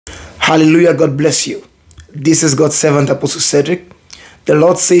Hallelujah. God bless you. This is God's servant, Apostle Cedric. The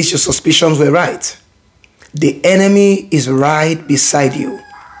Lord says your suspicions were right. The enemy is right beside you.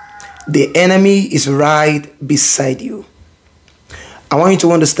 The enemy is right beside you. I want you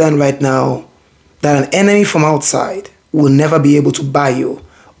to understand right now that an enemy from outside will never be able to buy you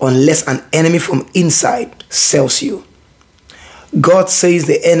unless an enemy from inside sells you. God says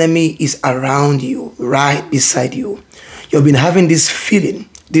the enemy is around you, right beside you. You've been having this feeling,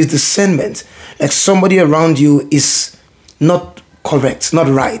 this discernment, like somebody around you is not correct, not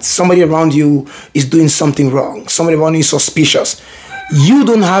right. Somebody around you is doing something wrong. Somebody around you is suspicious. You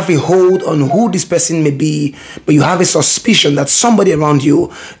don't have a hold on who this person may be, but you have a suspicion that somebody around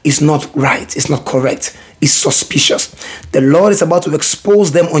you is not right, is not correct, is suspicious. The Lord is about to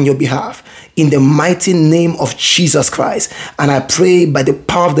expose them on your behalf in the mighty name of Jesus Christ. And I pray by the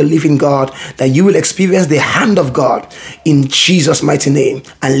power of the living God that you will experience the hand of God in Jesus' mighty name,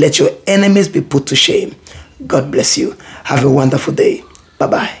 and let your enemies be put to shame. God bless you. Have a wonderful day.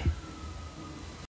 Bye-bye.